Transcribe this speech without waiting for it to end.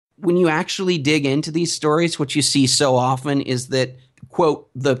when you actually dig into these stories, what you see so often is that, quote,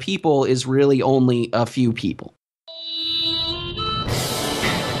 the people is really only a few people.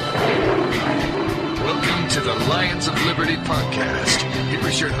 Welcome to the Lions of Liberty podcast. Here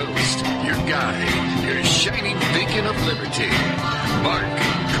is your host, your guide, your shining beacon of liberty, Marc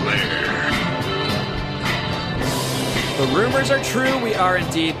Clair. The rumors are true. We are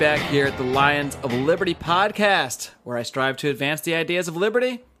indeed back here at the Lions of Liberty podcast, where I strive to advance the ideas of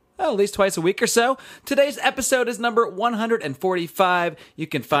liberty, well, at least twice a week or so. Today's episode is number 145. You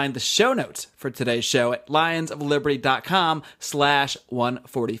can find the show notes for today's show at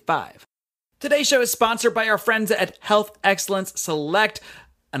lionsofliberty.com/145. Today's show is sponsored by our friends at Health Excellence Select,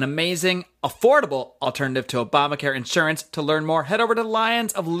 an amazing, affordable alternative to Obamacare insurance. To learn more, head over to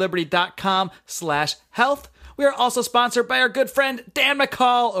lionsofliberty.com/health. We are also sponsored by our good friend Dan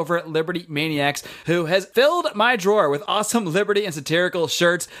McCall over at Liberty Maniacs, who has filled my drawer with awesome Liberty and satirical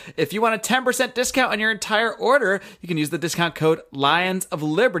shirts. If you want a 10% discount on your entire order, you can use the discount code Lions of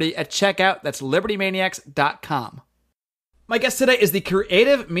Liberty at checkout. That's libertymaniacs.com. My guest today is the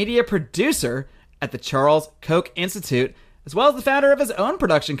creative media producer at the Charles Koch Institute, as well as the founder of his own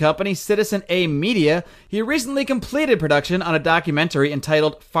production company, Citizen A Media. He recently completed production on a documentary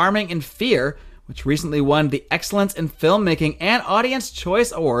entitled Farming in Fear, which recently won the Excellence in Filmmaking and Audience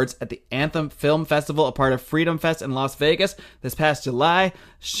Choice Awards at the Anthem Film Festival, a part of Freedom Fest in Las Vegas this past July.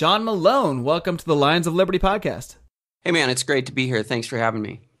 Sean Malone, welcome to the Lions of Liberty podcast. Hey man, it's great to be here. Thanks for having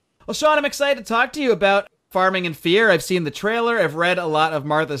me. Well, Sean, I'm excited to talk to you about Farming in Fear. I've seen the trailer, I've read a lot of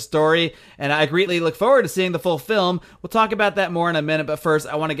Martha's story, and I greatly look forward to seeing the full film. We'll talk about that more in a minute, but first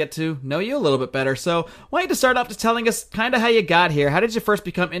I want to get to know you a little bit better. So why don't you start off just telling us kind of how you got here? How did you first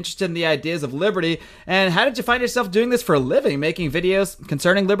become interested in the ideas of liberty, and how did you find yourself doing this for a living, making videos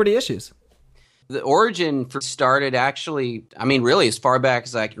concerning liberty issues? The origin started actually, really as far back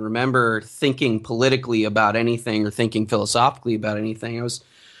as I can remember thinking politically about anything or thinking philosophically about anything. I was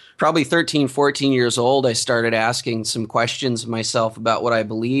probably 13, 14 years old. I started asking some questions of myself about what I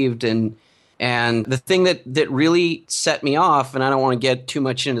believed. And the thing that really set me off, and I don't want to get too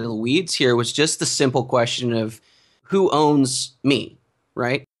much into the weeds here, was just the simple question of who owns me,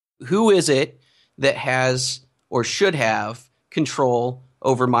 right? Who is it that has or should have control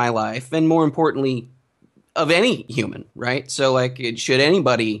over my life? And more importantly, of any human, right? So should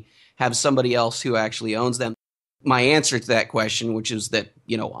anybody have somebody else who actually owns them? My answer to that question, which is that,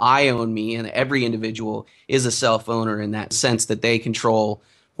 I own me, and every individual is a self-owner in that sense that they control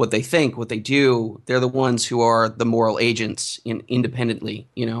what they think, what they do. They're the ones who are the moral agents independently,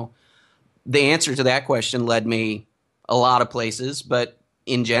 The answer to that question led me a lot of places, but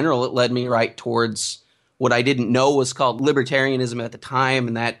in general, it led me right towards what I didn't know was called libertarianism at the time.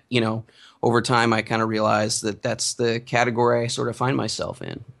 And that, over time, I kind of realized that that's the category I sort of find myself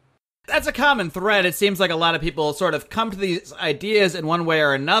in. That's a common thread. It seems like a lot of people sort of come to these ideas in one way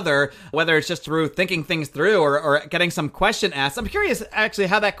or another, whether it's just through thinking things through or getting some question asked. I'm curious actually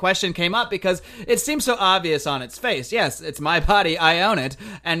how that question came up, because it seems so obvious on its face. Yes, it's my body, I own it.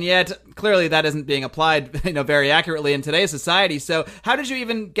 And yet clearly that isn't being applied, very accurately in today's society. So how did you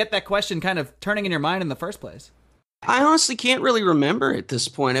even get that question kind of turning in your mind in the first place? I honestly can't really remember at this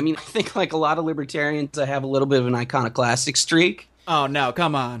point. I think like a lot of libertarians, I have a little bit of an iconoclastic streak. Oh, no,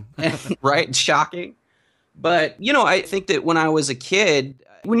 come on. Right? Shocking. But, I think that when I was a kid,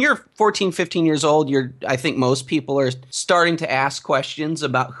 when you're 14, 15 years old, I think most people are starting to ask questions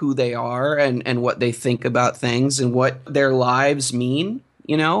about who they are and what they think about things and what their lives mean,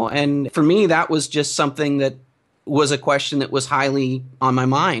 And for me, that was just something that was a question that was highly on my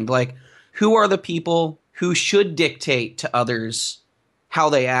mind. Like, who are the people who should dictate to others how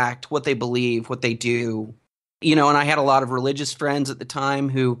they act, what they believe, what they do? And I had a lot of religious friends at the time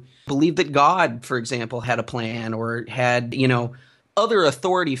who believed that God, for example, had a plan or had, other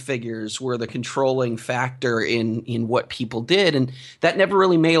authority figures were the controlling factor in what people did. And that never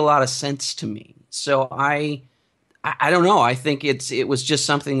really made a lot of sense to me. So I don't know. I think it was just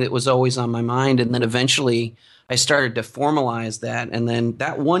something that was always on my mind. And then eventually I started to formalize that. And then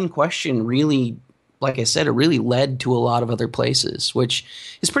that one question really, like I said, it really led to a lot of other places, which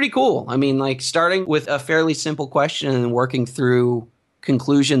is pretty cool. Starting with a fairly simple question and working through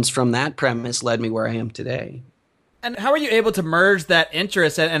conclusions from that premise led me where I am today. And how are you able to merge that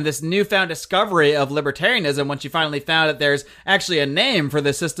interest and this newfound discovery of libertarianism once you finally found that there's actually a name for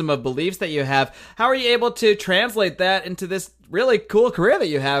the system of beliefs that you have? How are you able to translate that into this really cool career that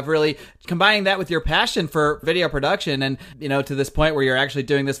you have, really combining that with your passion for video production and, to this point where you're actually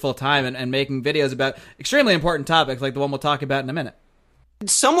doing this full time and making videos about extremely important topics like the one we'll talk about in a minute?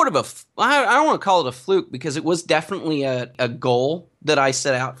 somewhat of I don't want to call it a fluke because it was definitely a goal that I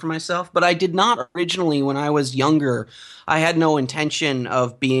set out for myself. But I did not originally, when I was younger, I had no intention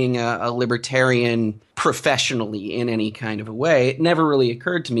of being a libertarian professionally in any kind of a way. It never really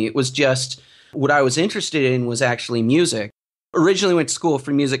occurred to me. It was just what I was interested in was actually music. Originally went to school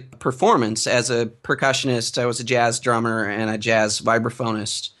for music performance as a percussionist. I was a jazz drummer and a jazz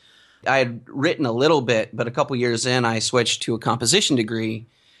vibraphonist. I had written a little bit, but a couple years in, I switched to a composition degree.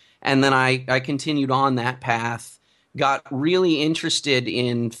 And then I continued on that path, got really interested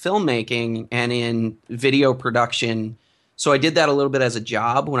in filmmaking and in video production. So I did that a little bit as a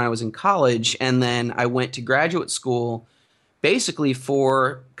job when I was in college. And then I went to graduate school basically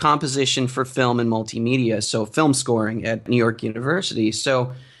for composition for film and multimedia, so film scoring at New York University.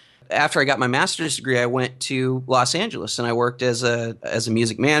 So after I got my master's degree, I went to Los Angeles and I worked as a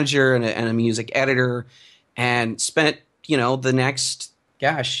music manager and a music editor, and spent, the next,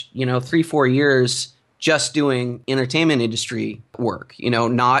 3-4 years just doing entertainment industry work,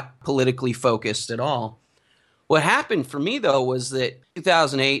 not politically focused at all. What happened for me, though, was that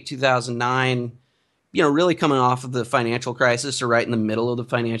 2008, 2009, really coming off of the financial crisis or right in the middle of the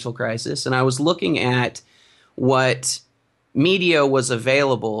financial crisis, and I was looking at what media was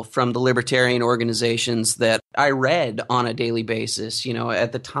available from the libertarian organizations that I read on a daily basis.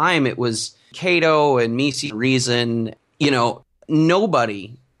 At the time it was Cato and Mises, Reason,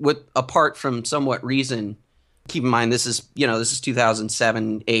 nobody apart from somewhat Reason. Keep in mind, this is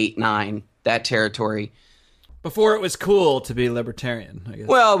 2007, 8, 9, that territory. Before it was cool to be libertarian, I guess.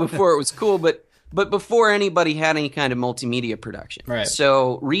 Well, before it was cool, but before anybody had any kind of multimedia production. Right.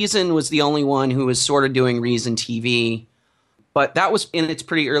 So Reason was the only one who was sort of doing Reason TV. But that was in its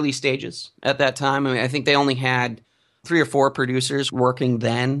pretty early stages at that time. I mean, I think they only had 3 or 4 producers working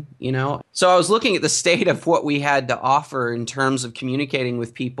then, So I was looking at the state of what we had to offer in terms of communicating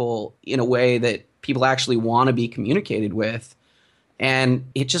with people in a way that people actually want to be communicated with.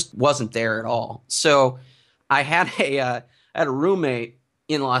 And it just wasn't there at all. So I had a roommate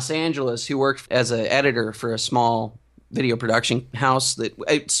in Los Angeles who worked as an editor for a small video production house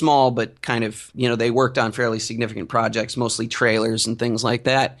that small, but kind of, they worked on fairly significant projects, mostly trailers and things like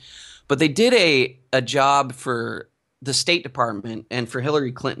that. But they did a job for the State Department and for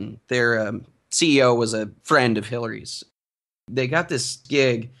Hillary Clinton. Their CEO was a friend of Hillary's. They got this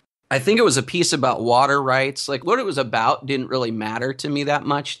gig. I think it was a piece about water rights. Like, what it was about didn't really matter to me that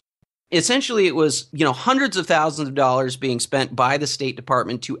much. Essentially, it was, hundreds of thousands of dollars being spent by the State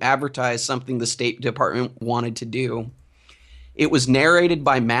Department to advertise something the State Department wanted to do. It was narrated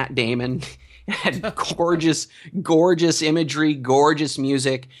by Matt Damon. It had gorgeous, gorgeous imagery, gorgeous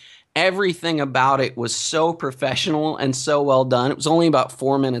music. Everything about it was so professional and so well done. It was only about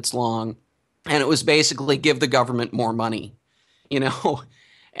 4 minutes long. And it was basically give the government more money,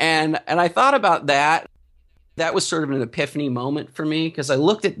 And I thought about that. That was sort of an epiphany moment for me, because I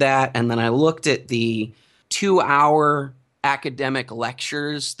looked at that and then I looked at the 2-hour academic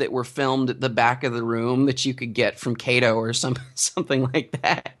lectures that were filmed at the back of the room that you could get from Cato or something like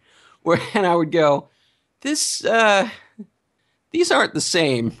that, and I would go, these aren't the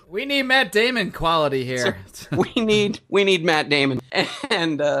same. We need Matt Damon quality here. So we need Matt Damon,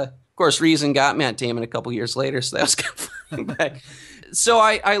 and of course Reason got Matt Damon a couple years later, so that was kind of fun. But so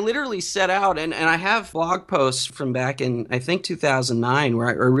I literally set out, and I have blog posts from back in, I think, 2009, where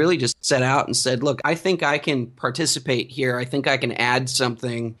I really just set out and said, look, I think I can participate here. I think I can add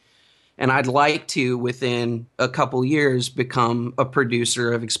something, and I'd like to, within a couple years, become a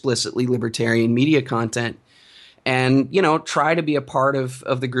producer of explicitly libertarian media content and, try to be a part of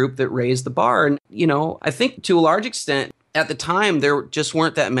the group that raised the bar. And, I think to a large extent, at the time, there just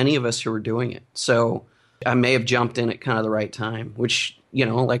weren't that many of us who were doing it. So I may have jumped in at kind of the right time, which,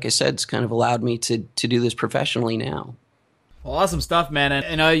 like I said, it's kind of allowed me to do this professionally now. Well, awesome stuff, man. And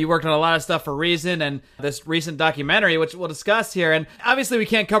I know you worked on a lot of stuff for Reason and this recent documentary, which we'll discuss here. And obviously we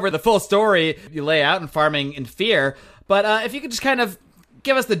can't cover the full story you lay out in Farming in Fear, but if you could just kind of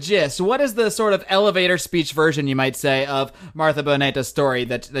give us the gist. What is the sort of elevator speech version, you might say, of Martha Boneta's story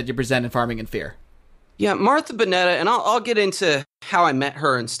that you present in Farming in Fear? Yeah, Martha Boneta, and I'll get into how I met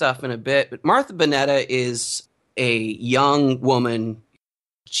her and stuff in a bit, but Martha Boneta is a young woman.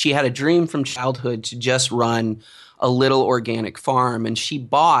 She had a dream from childhood to just run a little organic farm, and she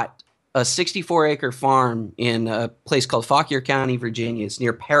bought a 64-acre farm in a place called Fauquier County, Virginia. It's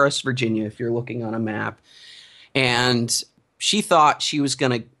near Paris, Virginia, if you're looking on a map. And she thought she was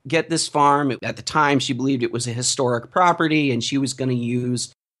going to get this farm. At the time, she believed it was a historic property, and she was going to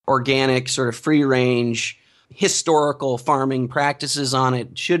use organic, sort of free-range historical farming practices on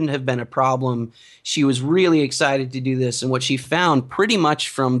it. Shouldn't have been a problem. She was really excited to do this. And what she found pretty much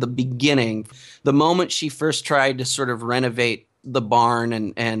from the beginning, the moment she first tried to sort of renovate the barn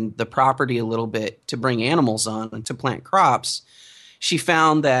and the property a little bit to bring animals on and to plant crops, she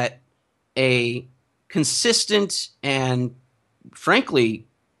found that a consistent and frankly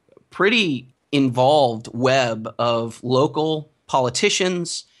pretty involved web of local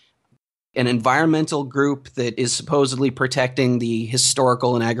politicians, an environmental group that is supposedly protecting the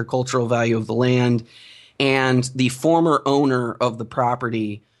historical and agricultural value of the land, and the former owner of the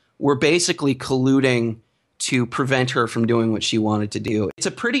property were basically colluding to prevent her from doing what she wanted to do. It's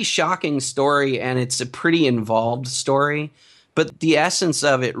a pretty shocking story, and it's a pretty involved story. But the essence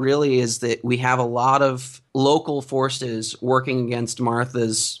of it really is that we have a lot of local forces working against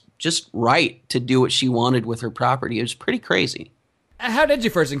Martha's just right to do what she wanted with her property. It was pretty crazy. How did you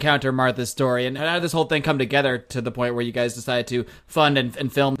first encounter Martha's story, and how did this whole thing come together to the point where you guys decided to fund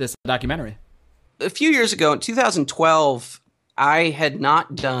and film this documentary? A few years ago, in 2012, I had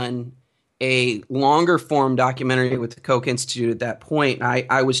not done a longer form documentary with the Koch Institute at that point.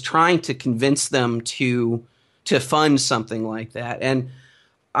 I was trying to convince them to fund something like that. And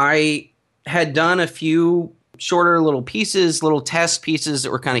I had done a few shorter little pieces, little test pieces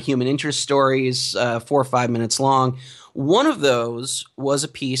that were kind of human interest stories, 4 or 5 minutes long. One of those was a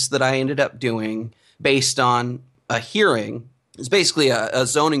piece that I ended up doing based on a hearing. It's basically a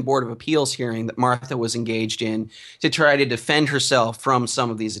zoning board of appeals hearing that Martha was engaged in to try to defend herself from some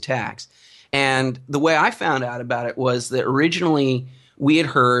of these attacks. And the way I found out about it was that originally we had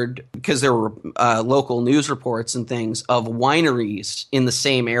heard, because there were local news reports and things, of wineries in the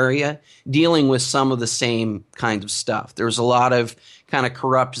same area dealing with some of the same kinds of stuff. There was a lot of kind of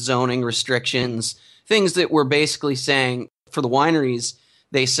corrupt zoning restrictions, things that were basically saying, for the wineries,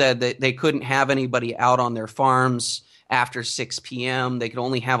 they said that they couldn't have anybody out on their farms after 6 p.m. They could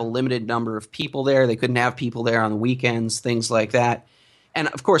only have a limited number of people there. They couldn't have people there on the weekends, things like that. And,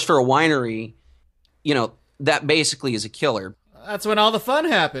 of course, for a winery, that basically is a killer. That's when all the fun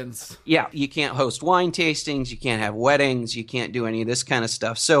happens. Yeah, you can't host wine tastings, you can't have weddings, you can't do any of this kind of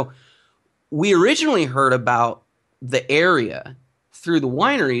stuff. So we originally heard about the area through the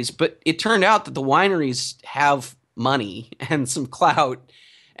wineries, but it turned out that the wineries have money and some clout.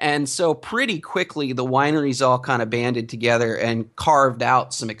 And so pretty quickly, the wineries all kind of banded together and carved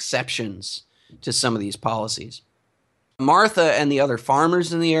out some exceptions to some of these policies. Martha and the other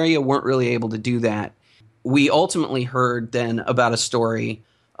farmers in the area weren't really able to do that. We ultimately heard then about a story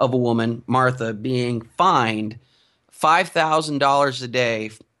of a woman, Martha, being fined $5,000 a day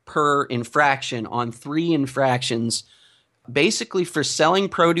per infraction on 3 infractions, basically for selling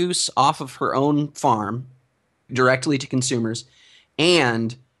produce off of her own farm directly to consumers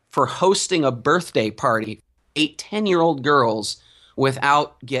and for hosting a birthday party, 8 10-year-old girls,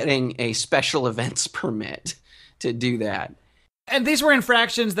 without getting a special events permit to do that. And these were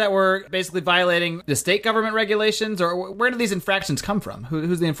infractions that were basically violating the state government regulations, or where do these infractions come from?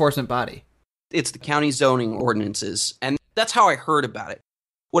 Who's the enforcement body? It's the county zoning ordinances, and that's how I heard about it.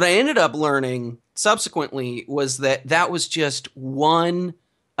 What I ended up learning subsequently was that that was just one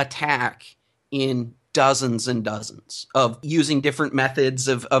attack in dozens and dozens of using different methods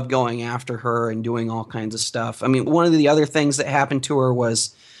of going after her and doing all kinds of stuff. I mean, one of the other things that happened to her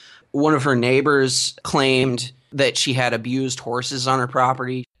was one of her neighbors claimed that she had abused horses on her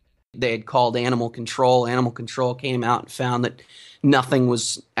property. They had called animal control. Animal control came out and found that nothing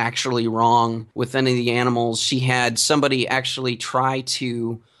was actually wrong with any of the animals. She had somebody actually try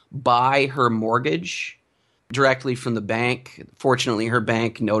to buy her mortgage directly from the bank. Fortunately, her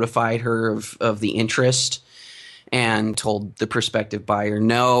bank notified her of the interest and told the prospective buyer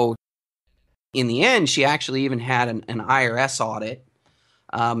no. In the end, she actually even had an IRS audit.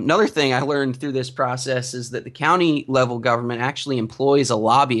 Another thing I learned through this process is that the county level government actually employs a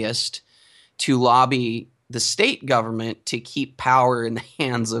lobbyist to lobby the state government to keep power in the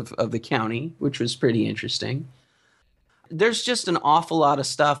hands of the county, which was pretty interesting. There's just an awful lot of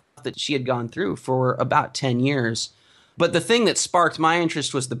stuff that she had gone through for about 10 years. But the thing that sparked my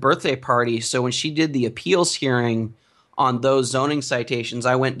interest was the birthday party. So when she did the appeals hearing on those zoning citations,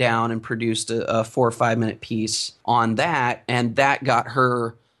 I went down and produced a 4 or 5 minute piece on that, and that got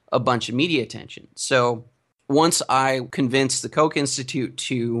her a bunch of media attention. So once I convinced the Koch Institute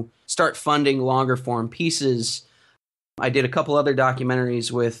to start funding longer form pieces, I did a couple other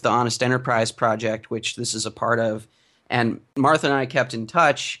documentaries with the Honest Enterprise Project, which this is a part of, and Martha and I kept in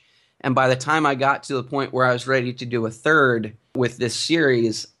touch. And by the time I got to the point where I was ready to do a third with this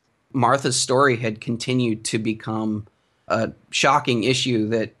series, Martha's story had continued to become a shocking issue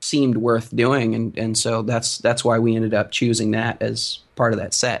that seemed worth doing. And so that's why we ended up choosing that as part of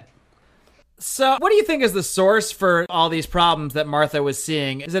that set. So what do you think is the source for all these problems that Martha was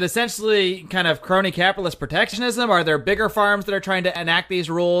seeing? Is it essentially kind of crony capitalist protectionism? Are there bigger farms that are trying to enact these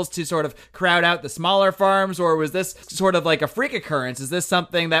rules to sort of crowd out the smaller farms? Or was this sort of like a freak occurrence? Is this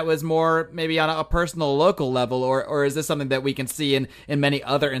something that was more maybe on a personal local level? Or is this something that we can see in many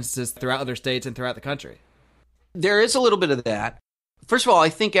other instances throughout other states and throughout the country? There is a little bit of that. First of all, I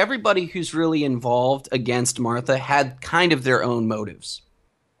think everybody who's really involved against Martha had kind of their own motives.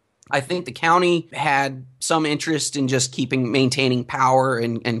 I think the county had some interest in just maintaining power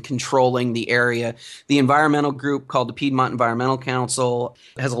and controlling the area. The environmental group called the Piedmont Environmental Council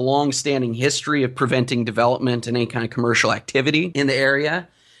has a long-standing history of preventing development and any kind of commercial activity in the area.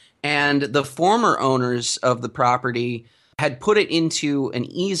 And the former owners of the property had put it into an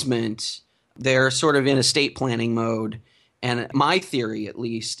easement. They're sort of in estate planning mode. And my theory, at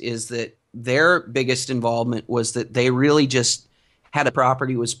least, is that their biggest involvement was that they really just had a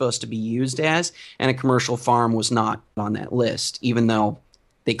property was supposed to be used as, and a commercial farm was not on that list, even though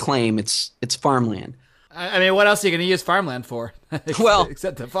they claim it's farmland. I mean, what else are you going to use farmland for? Well,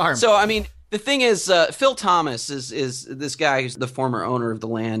 except the farm. So, I mean, the thing is, Phil Thomas is this guy who's the former owner of the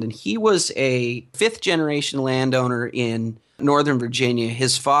land, and he was a fifth-generation landowner in Northern Virginia.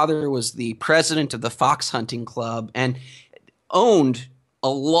 His father was the president of the Fox Hunting Club and owned a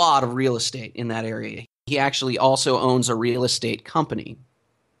lot of real estate in that area. He actually also owns a real estate company.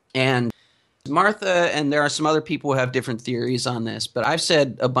 And Martha, and there are some other people who have different theories on this, but I've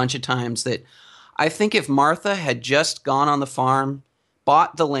said a bunch of times that I think if Martha had just gone on the farm,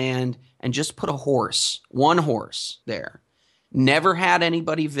 bought the land, and just put one horse there, never had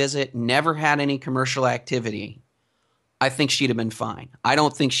anybody visit, never had any commercial activity, I think she'd have been fine. I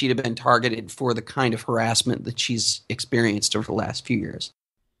don't think she'd have been targeted for the kind of harassment that she's experienced over the last few years.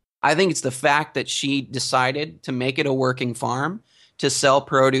 I think it's the fact that she decided to make it a working farm, to sell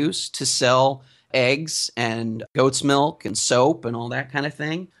produce, to sell eggs and goat's milk and soap and all that kind of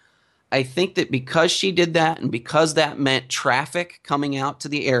thing. I think that because she did that and because that meant traffic coming out to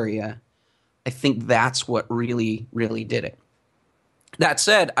the area, I think that's what really, really did it. That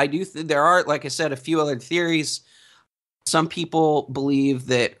said, there are, like I said, a few other theories. Some people believe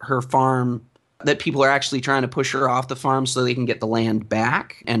that her farm, that people are actually trying to push her off the farm so they can get the land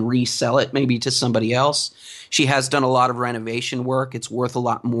back and resell it maybe to somebody else. She has done a lot of renovation work. It's worth a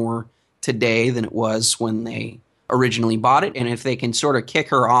lot more today than it was when they originally bought it. And if they can sort of kick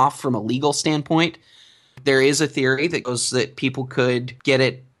her off from a legal standpoint, there is a theory that goes that people could get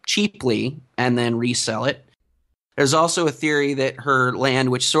it cheaply and then resell it. There's also a theory that her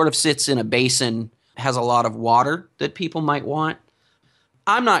land, which sort of sits in a basin, has a lot of water that people might want.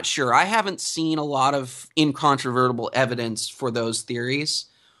 I'm not sure. I haven't seen a lot of incontrovertible evidence for those theories.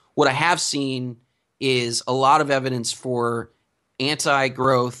 What I have seen is a lot of evidence for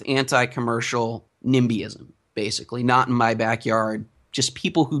anti-growth, anti-commercial NIMBYism, basically. Not in my backyard. Just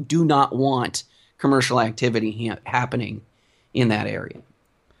people who do not want commercial activity happening in that area.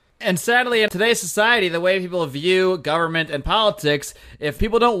 And sadly, in today's society, the way people view government and politics, if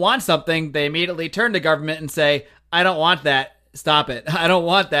people don't want something, they immediately turn to government and say, I don't want that. Stop it. I don't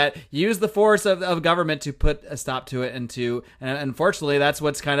want that. Use the force of government to put a stop to it. And unfortunately, that's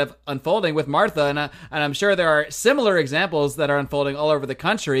what's kind of unfolding with Martha. And I'm sure there are similar examples that are unfolding all over the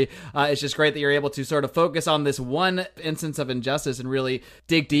country. It's just great that you're able to sort of focus on this one instance of injustice and really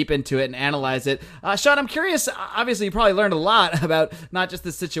dig deep into it and analyze it. Sean, I'm curious, obviously you probably learned a lot about not just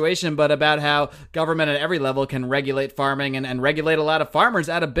this situation, but about how government at every level can regulate farming and regulate a lot of farmers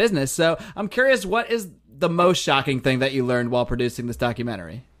out of business. So I'm curious, what is the most shocking thing that you learned while producing this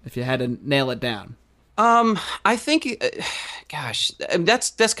documentary, if you had to nail it down? I think,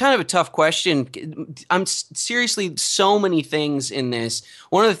 that's kind of a tough question. I'm seriously, so many things in this.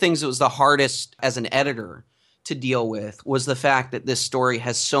 One of the things that was the hardest as an editor to deal with was the fact that this story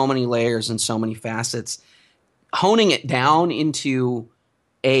has so many layers and so many facets. Honing it down into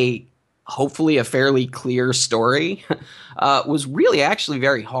hopefully a fairly clear story was really actually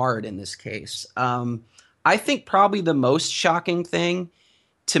very hard in this case. I think probably the most shocking thing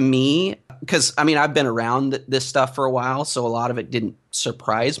to me, because I mean, I've been around this stuff for a while, so a lot of it didn't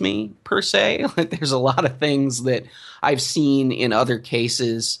surprise me per se. There's a lot of things that I've seen in other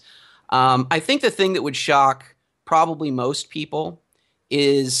cases. I think the thing that would shock probably most people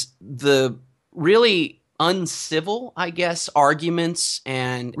is the really uncivil, I guess, arguments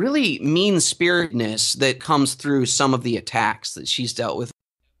and really mean-spiritedness that comes through some of the attacks that she's dealt with.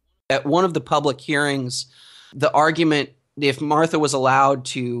 At one of the public hearings, the argument if Martha was allowed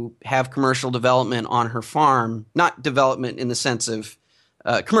to have commercial development on her farm, not development in the sense of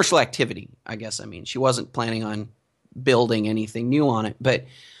commercial activity, I guess I mean. She wasn't planning on building anything new on it. But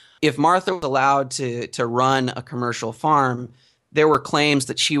if Martha was allowed to run a commercial farm, there were claims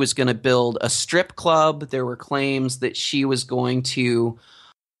that she was going to build a strip club. There were claims that she was going to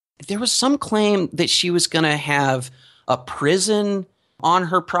 – there was some claim that she was going to have a prison on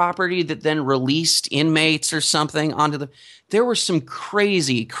her property that then released inmates or something onto the – there were some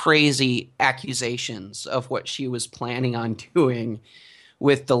crazy, crazy accusations of what she was planning on doing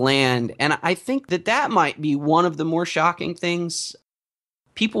with the land. And I think that might be one of the more shocking things.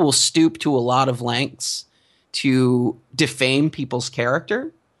 People will stoop to a lot of lengths to defame people's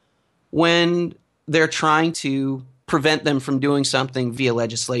character when they're trying to prevent them from doing something via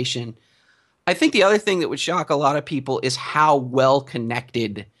legislation. I think the other thing that would shock a lot of people is how well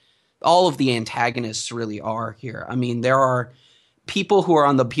connected all of the antagonists really are here. I mean, there are people who are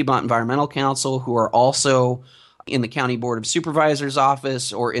on the Piedmont Environmental Council who are also in the County Board of Supervisors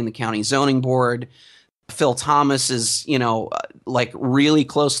office or in the County Zoning Board. Phil Thomas is, like really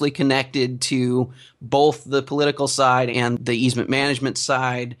closely connected to both the political side and the easement management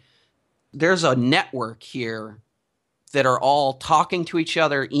side. There's a network here that are all talking to each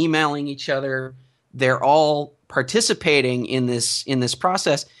other, emailing each other. They're all participating in this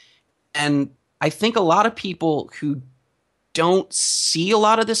process. And I think a lot of people who don't see a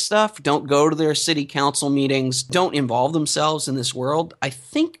lot of this stuff, don't go to their city council meetings, don't involve themselves in this world, I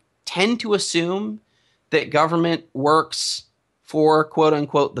think tend to assume that government works for, quote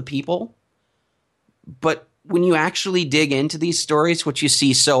unquote, the people. But when you actually dig into these stories, what you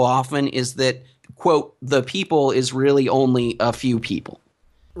see so often is that, quote, the people is really only a few people.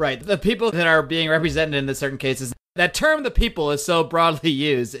 Right. The people that are being represented in the certain cases. That term, the people, is so broadly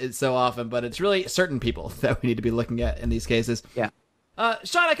used so often, but it's really certain people that we need to be looking at in these cases. Yeah.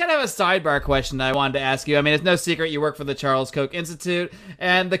 Sean, I kind of have a sidebar question I wanted to ask you. I mean, it's no secret you work for the Charles Koch Institute,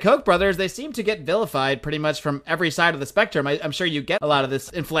 and the Koch brothers, they seem to get vilified pretty much from every side of the spectrum. I'm sure you get a lot of this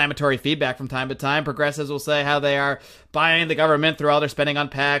inflammatory feedback from time to time. Progressives will say how they are buying the government through all their spending on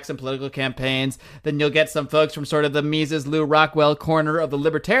PACs and political campaigns. Then you'll get some folks from sort of the Mises Lou Rockwell corner of the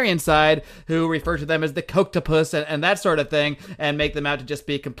libertarian side who refer to them as the Kochtopus and that sort of thing, and make them out to just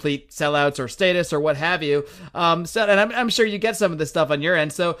be complete sellouts or status or what have you. And I'm sure you get some of this stuff on your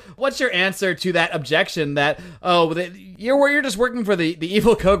end. So what's your answer to that objection that, you're just working for the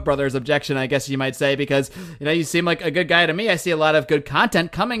evil Koch brothers objection, I guess you might say, because, you seem like a good guy to me. I see a lot of good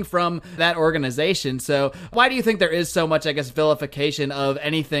content coming from that organization. So why do you think there is so much, I guess, vilification of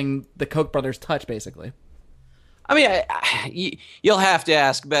anything the Koch brothers touch, basically? I mean, you'll have to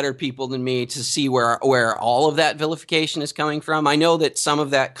ask better people than me to see where all of that vilification is coming from. I know that some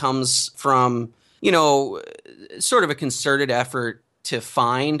of that comes from, sort of a concerted effort to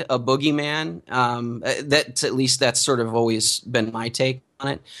find a boogeyman. That's sort of always been my take on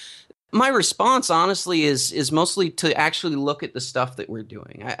it. My response, honestly, is mostly to actually look at the stuff that we're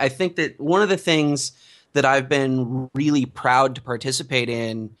doing. I think that one of the things that I've been really proud to participate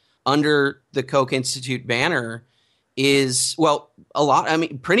in under the Koch Institute banner is,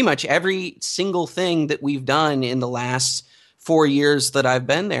 pretty much every single thing that we've done in the last 4 years that I've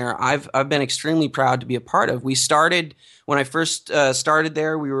been there, I've been extremely proud to be a part of. We started, when I first started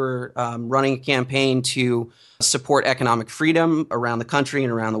there, we were running a campaign to support economic freedom around the country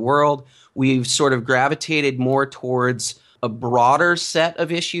and around the world. We've sort of gravitated more towards a broader set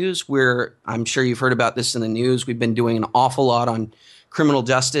of issues where I'm sure you've heard about this in the news. We've been doing an awful lot on criminal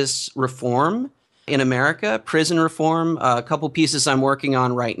justice reform in America, prison reform. A couple pieces I'm working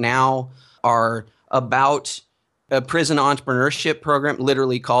on right now are about a prison entrepreneurship program,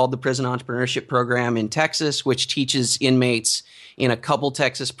 literally called the Prison Entrepreneurship Program in Texas, which teaches inmates in a couple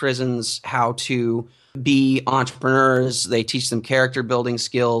Texas prisons how to be entrepreneurs. They teach them character building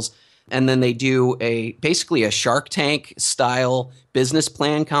skills. And then they do basically a Shark Tank style business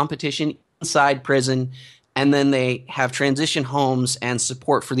plan competition inside prison. And then they have transition homes and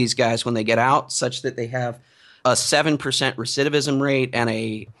support for these guys when they get out, such that they have a 7% recidivism rate and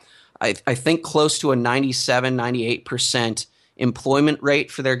I think close to a 97, 98% employment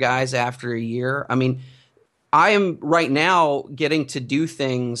rate for their guys after a year. I mean, I am right now getting to do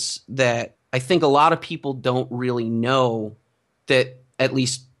things that I think a lot of people don't really know, that at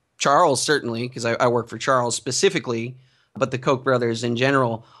least Charles, certainly, because I work for Charles specifically, but the Koch brothers in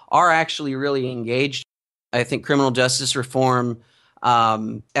general are actually really engaged. I think criminal justice reform,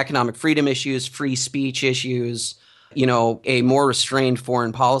 economic freedom issues, free speech issues, a more restrained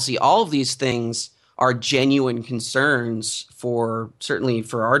foreign policy, all of these things are genuine concerns certainly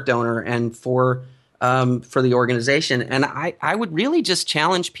for our donor and for for the organization. And I would really just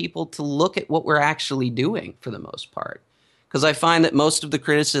challenge people to look at what we're actually doing for the most part. Because I find that most of the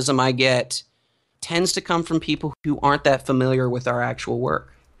criticism I get tends to come from people who aren't that familiar with our actual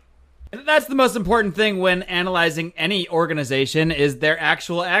work. And that's the most important thing when analyzing any organization is their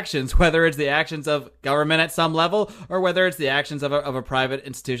actual actions, whether it's the actions of government at some level or whether it's the actions of a private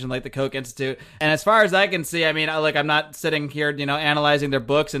institution like the Koch Institute. And as far as I can see, I mean, I'm not sitting here, analyzing their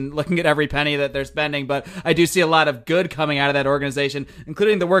books and looking at every penny that they're spending, but I do see a lot of good coming out of that organization,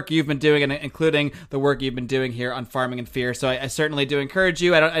 including the work you've been doing and including the work you've been doing here on Farming in Fear. So I certainly do encourage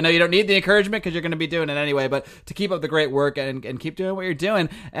you. I know you don't need the encouragement because you're going to be doing it anyway, but to keep up the great work and keep doing what you're doing.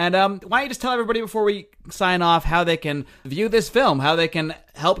 And why don't you just tell everybody before we sign off how they can view this film, how they can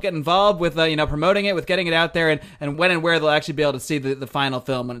help get involved with promoting it, with getting it out there, and when and where they'll actually be able to see the final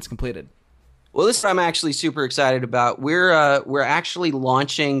film when it's completed. Well, this I'm actually super excited about. We're actually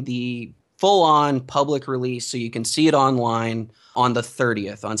launching the full-on public release, so you can see it online on the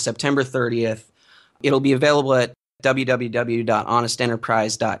 30th, on September 30th. It'll be available at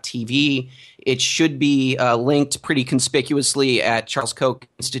www.honestenterprise.tv. It should be linked pretty conspicuously at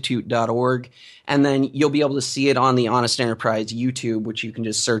charleskochinstitute.org. And then you'll be able to see it on the Honest Enterprise YouTube, which you can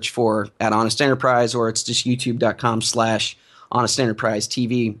just search for at Honest Enterprise, or it's just youtube.com/Honest Enterprise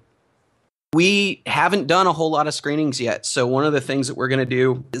TV. We haven't done a whole lot of screenings yet. So one of the things that we're going to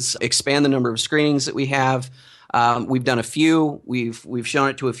do is expand the number of screenings that we have. We've done a few. We've shown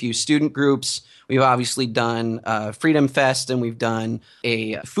it to a few student groups. We've obviously done Freedom Fest, and we've done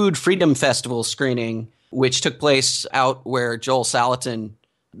a Food Freedom Festival screening, which took place out where Joel Salatin,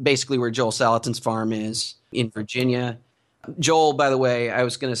 basically where Joel Salatin's farm is in Virginia. Joel, by the way, I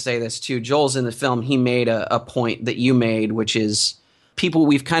was going to say this too. Joel's in the film. He made a point that you made, which is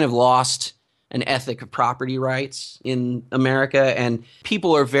we've kind of lost an ethic of property rights in America, and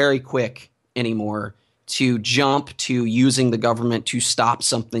people are very quick anymore to jump to using the government to stop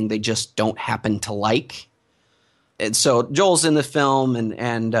something they just don't happen to like. And so Joel's in the film,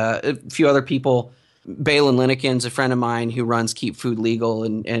 and a few other people. Balin Linnekin's a friend of mine who runs Keep Food Legal,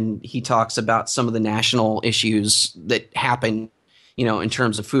 and he talks about some of the national issues that happen, in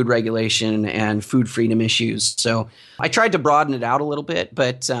terms of food regulation and food freedom issues. So I tried to broaden it out a little bit,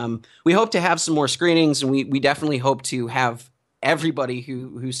 but we hope to have some more screenings, and we definitely hope to have everybody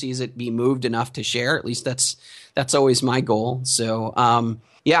who sees it be moved enough to share. At least that's always my goal. So on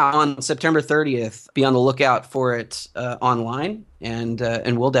September 30th, be on the lookout for it online, and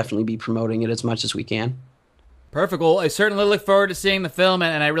we'll definitely be promoting it as much as we can. Perfect. Well, I certainly look forward to seeing the film,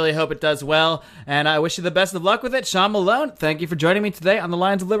 and I really hope it does well. And I wish you the best of luck with it. Sean Malone, thank you for joining me today on the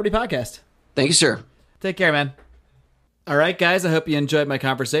Lions of Liberty podcast. Thank you, sir. Take care, man. All right, guys, I hope you enjoyed my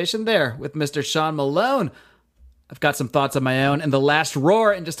conversation there with Mr. Sean Malone. I've got some thoughts of my own and the last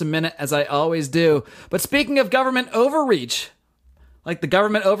roar in just a minute, as I always do. But speaking of government overreach, like the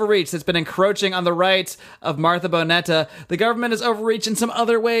government overreach that's been encroaching on the rights of Martha Boneta, the government is overreach in some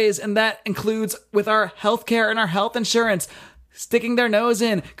other ways, and that includes with our healthcare and our health insurance, sticking their nose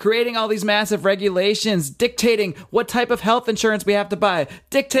in, creating all these massive regulations, dictating what type of health insurance we have to buy,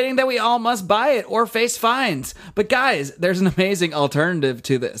 dictating that we all must buy it or face fines. But guys, there's an amazing alternative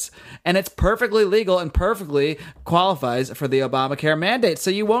to this, and it's perfectly legal and perfectly qualifies for the Obamacare mandate,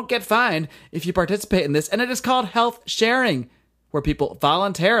 so you won't get fined if you participate in this, and it is called health sharing, where people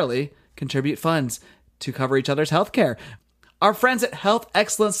voluntarily contribute funds to cover each other's health care. Our friends at Health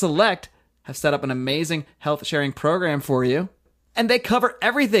Excellence Select have set up an amazing health sharing program for you. And they cover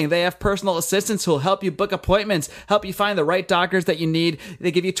everything. They have personal assistants who will help you book appointments, help you find the right doctors that you need. They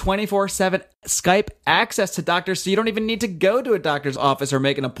give you 24/7 Skype access to doctors, so you don't even need to go to a doctor's office or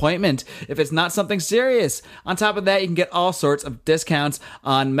make an appointment if it's not something serious. On top of that, you can get all sorts of discounts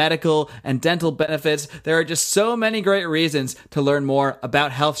on medical and dental benefits. There are just so many great reasons to learn more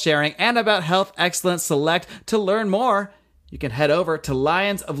about health sharing and about Health Excellence Select. To learn more, you can head over to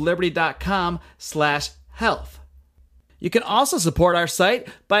lionsofliberty.com/health. You can also support our site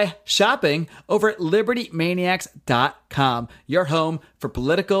by shopping over at libertymaniacs.com, your home for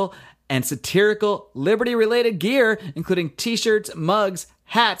political and satirical liberty-related gear, including t-shirts, mugs,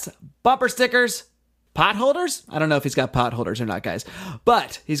 hats, bumper stickers, pot holders? I don't know if he's got pot holders or not, guys,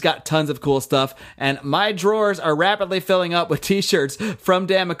 but he's got tons of cool stuff, and my drawers are rapidly filling up with t-shirts from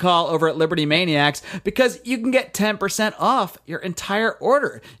Dan McCall over at Liberty Maniacs, because you can get 10% off your entire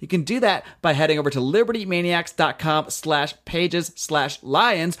order. You can do that by heading over to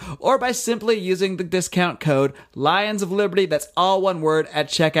libertymaniacs.com/pages/lions, or by simply using the discount code Lions of Liberty. That's all one word at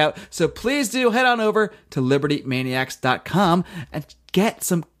checkout. So please do head on over to libertymaniacs.com and get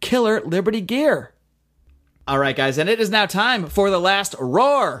some killer Liberty gear. All right, guys, and it is now time for the last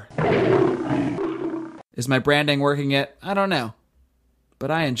roar. Is my branding working yet? I don't know.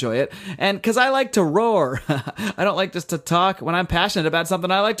 But I enjoy it. And because I like to roar. I don't like just to talk. When I'm passionate about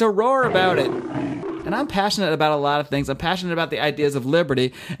something, I like to roar about it. And I'm passionate about a lot of things. I'm passionate about the ideas of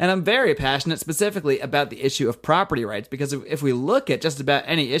liberty. And I'm very passionate specifically about the issue of property rights. Because if we look at just about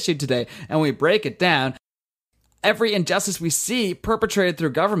any issue today and we break it down, every injustice we see perpetrated through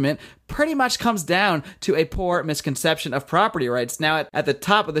government pretty much comes down to a poor misconception of property rights. Now, at the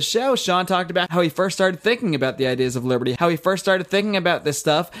top of the show, Sean talked about how he first started thinking about the ideas of liberty, how he first started thinking about this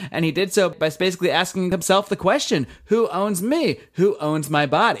stuff, and he did so by basically asking himself the question, who owns me? Who owns my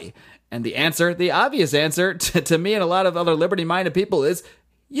body? And the answer, the obvious answer to me and a lot of other liberty-minded people is,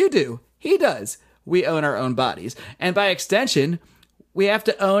 you do. He does. We own our own bodies. And by extension, we have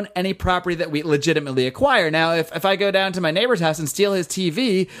to own any property that we legitimately acquire. Now, if I go down to my neighbor's house and steal his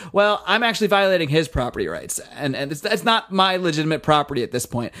TV, well, I'm actually violating his property rights. And it's not my legitimate property at this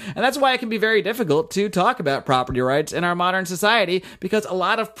point. And that's why it can be very difficult to talk about property rights in our modern society, because a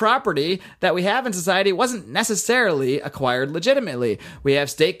lot of property that we have in society wasn't necessarily acquired legitimately. We have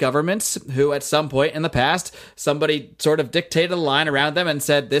state governments who, at some point in the past, somebody sort of dictated a line around them and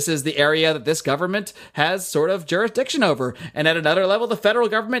said, this is the area that this government has sort of jurisdiction over. And at another level, the federal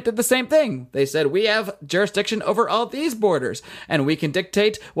government did the same thing. They said, we have jurisdiction over all these borders, and we can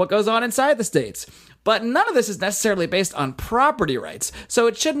dictate what goes on inside the states. But none of this is necessarily based on property rights, so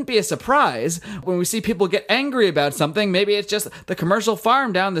it shouldn't be a surprise when we see people get angry about something. Maybe it's just the commercial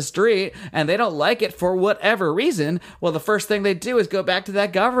farm down the street, and they don't like it for whatever reason. Well, the first thing they do is go back to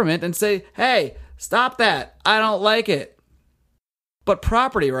that government and say, hey, stop that. I don't like it. But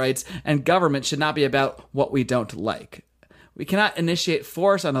property rights and government should not be about what we don't like. We cannot initiate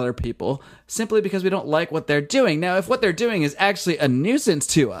force on other people simply because we don't like what they're doing. Now, if what they're doing is actually a nuisance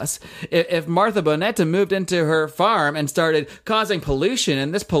to us, if Martha Boneta moved into her farm and started causing pollution,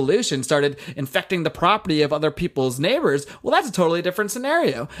 and this pollution started infecting the property of other people's neighbors, well, that's a totally different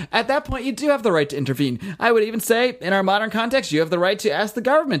scenario. At that point, you do have the right to intervene. I would even say, in our modern context, you have the right to ask the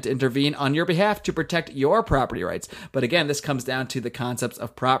government to intervene on your behalf to protect your property rights. But again, this comes down to the concepts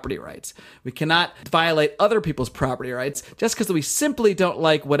of property rights. We cannot violate other people's property rights just because we simply don't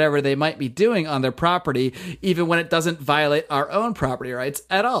like whatever they might be doing on their property, even when it doesn't violate our own property rights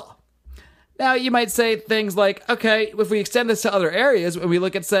at all. Now, you might say things like, okay, if we extend this to other areas, and we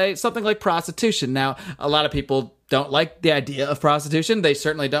look at, say, something like prostitution. Now, a lot of people don't like the idea of prostitution. They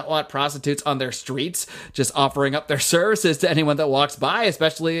certainly don't want prostitutes on their streets just offering up their services to anyone that walks by,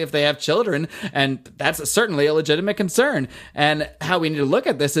 especially if they have children. And that's certainly a legitimate concern. And how we need to look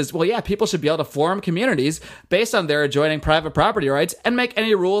at this is, well, yeah, people should be able to form communities based on their adjoining private property rights and make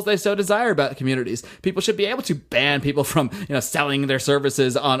any rules they so desire about communities. People should be able to ban people from, selling their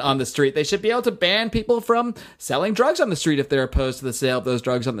services on the street. They should be able to ban people from selling drugs on the street if they're opposed to the sale of those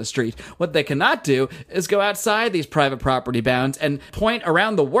drugs on the street. What they cannot do is go outside these private property bounds and point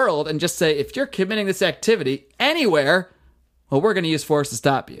around the world and just say, if you're committing this activity anywhere, well, we're going to use force to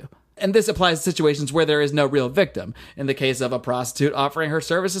stop you. And this applies to situations where there is no real victim. In the case of a prostitute offering her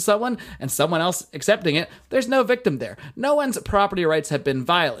service to someone and someone else accepting it, there's no victim there. No one's property rights have been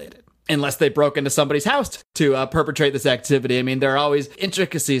violated, unless they broke into somebody's house to perpetrate this activity. I mean, there are always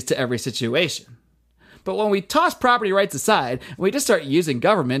intricacies to every situation. But when we toss property rights aside, and we just start using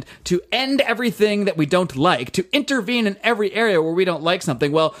government to end everything that we don't like, to intervene in every area where we don't like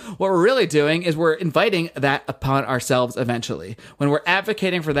something, well, what we're really doing is we're inviting that upon ourselves eventually. When we're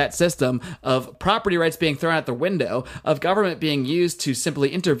advocating for that system of property rights being thrown out the window, of government being used to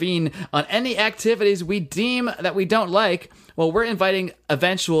simply intervene on any activities we deem that we don't like, well, we're inviting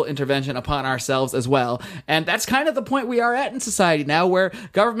eventual intervention upon ourselves as well. And that's kind of the point we are at in society now, where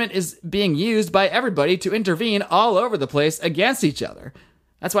government is being used by everybody to intervene all over the place against each other.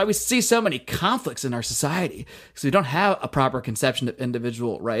 That's why we see so many conflicts in our society, because we don't have a proper conception of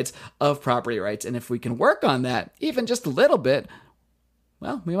individual rights, of property rights. And if we can work on that, even just a little bit,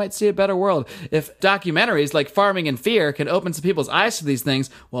 well, we might see a better world. If documentaries like Farming in Fear can open some people's eyes to these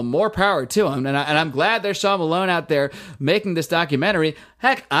things, well, more power to them. And I'm glad there's Sean Malone out there making this documentary.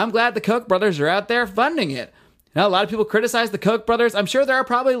 Heck, I'm glad the Koch brothers are out there funding it. A lot of people criticize the Koch brothers. I'm sure there are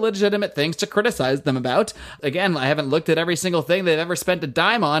probably legitimate things to criticize them about. Again, I haven't looked at every single thing they've ever spent a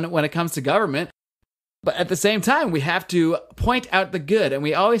dime on when it comes to government. But at the same time, we have to point out the good, and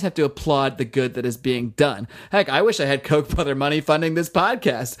we always have to applaud the good that is being done. Heck, I wish I had Koch brother money funding this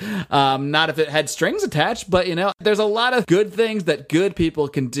podcast. Not if it had strings attached, but there's a lot of good things that good people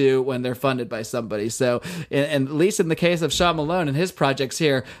can do when they're funded by somebody. So, at least in the case of Sean Malone and his projects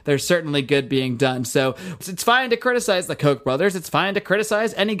here, there's certainly good being done. So, it's fine to criticize the Koch brothers. It's fine to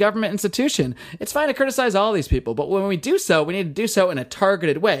criticize any government institution. It's fine to criticize all these people. But when we do so, we need to do so in a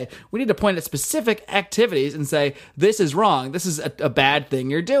targeted way. We need to point at specific activities activities and say, this is wrong, this is a bad thing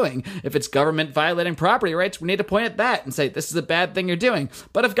you're doing. If it's government violating property rights, we need to point at that and say, this is a bad thing you're doing.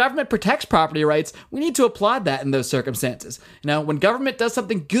 But if government protects property rights, we need to applaud that in those circumstances. When government does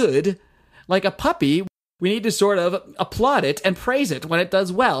something good, like a puppy, we need to sort of applaud it and praise it when it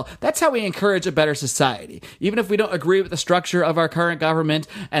does well. That's how we encourage a better society. Even if we don't agree with the structure of our current government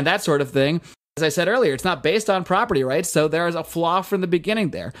and that sort of thing, as I said earlier, it's not based on property rights, so there is a flaw from the beginning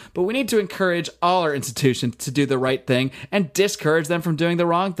there. But we need to encourage all our institutions to do the right thing and discourage them from doing the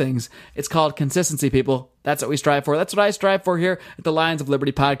wrong things. It's called consistency, people. That's what we strive for. That's what I strive for here at the Lions of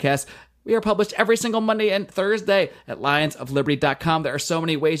Liberty podcast. We are published every single Monday and Thursday at lionsofliberty.com. There are so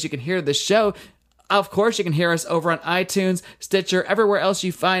many ways you can hear this show. Of course, you can hear us over on iTunes, Stitcher, everywhere else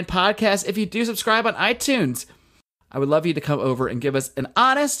you find podcasts. If you do subscribe on iTunes, I would love you to come over and give us an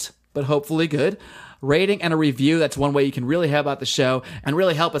honest, but hopefully good, rating and a review. That's one way you can really help out the show and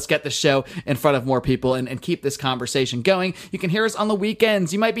really help us get the show in front of more people and keep this conversation going. You can hear us on the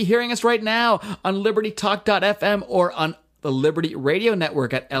weekends. You might be hearing us right now on libertytalk.fm or on the Liberty Radio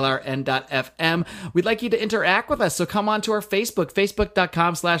Network at LRN.FM. We'd like you to interact with us, so come on to our Facebook,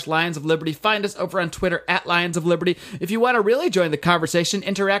 facebook.com/Lions of Liberty. Find us over on Twitter at Lions of Liberty. If you want to really join the conversation,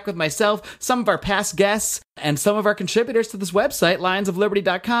 interact with myself, some of our past guests, and some of our contributors to this website,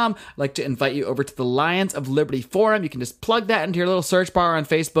 lionsofliberty.com. I'd like to invite you over to the Lions of Liberty Forum. You can just plug that into your little search bar on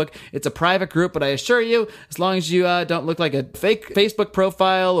Facebook. It's a private group, but I assure you, as long as you don't look like a fake Facebook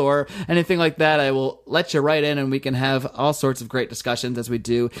profile or anything like that, I will let you right in and we can have all sorts of great discussions as we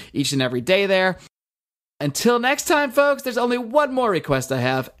do each and every day there. Until next time, folks, there's only one more request I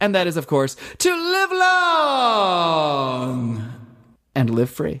have, and that is, of course, to live long and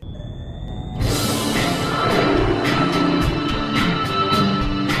live free.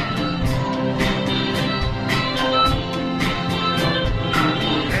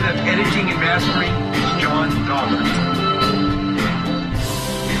 Head of editing and mastering is John Dahmer.